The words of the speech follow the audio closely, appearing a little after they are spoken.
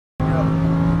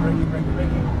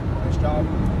job.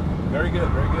 Very good,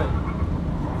 very good.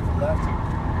 Left,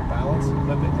 balance,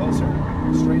 flip it closer,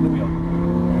 straighten the wheel.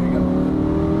 There you go.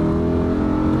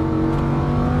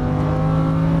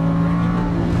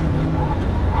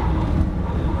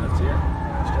 Left here.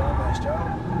 Nice job, nice job.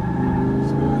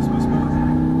 Smooth, smooth,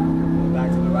 smooth. Back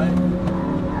to the right.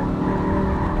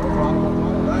 More throttle,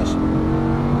 nice.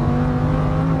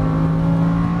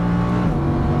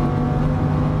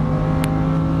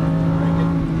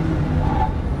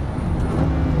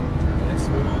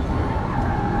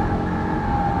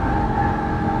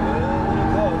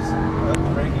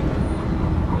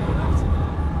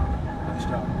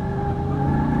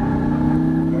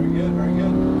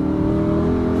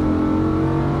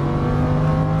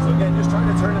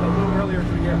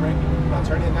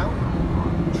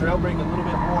 Trail brake a little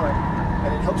bit more,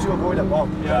 and it helps you avoid a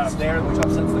bump. Yeah. That snare, which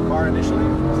upsets the car initially.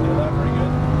 Stay left, very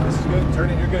good. This is good. Turn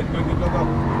it, you're good. Good, good, go, go.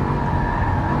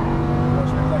 Watch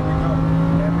your flag, we go.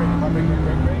 And brake, pump brake, brake,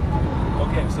 brake, brake.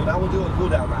 Okay, so now we'll do a cool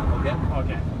down lap, okay?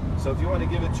 Okay. So if you want to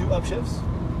give it 2 upshifts.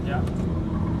 Yeah.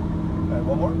 And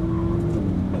one more.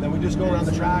 And then we just go around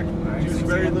the track, use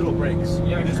very little brakes.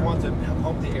 Yeah, you just sure. want to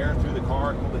pump the air through the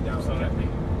car, cool it down. Absolutely.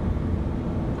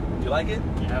 Do you like it?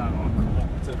 Yeah, oh, cool.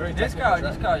 It's a very This technical car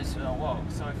track. is wow,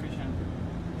 so efficient.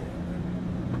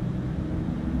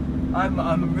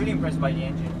 I'm really impressed by the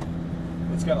engine.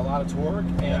 It's got a lot of torque,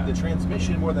 and the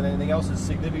transmission, more than anything else, is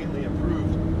significantly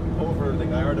improved over the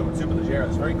Gallardo and Superleggera.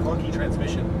 It's a very clunky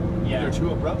transmission. Yeah. Either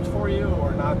too abrupt for you,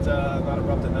 or not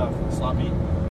abrupt enough, sloppy.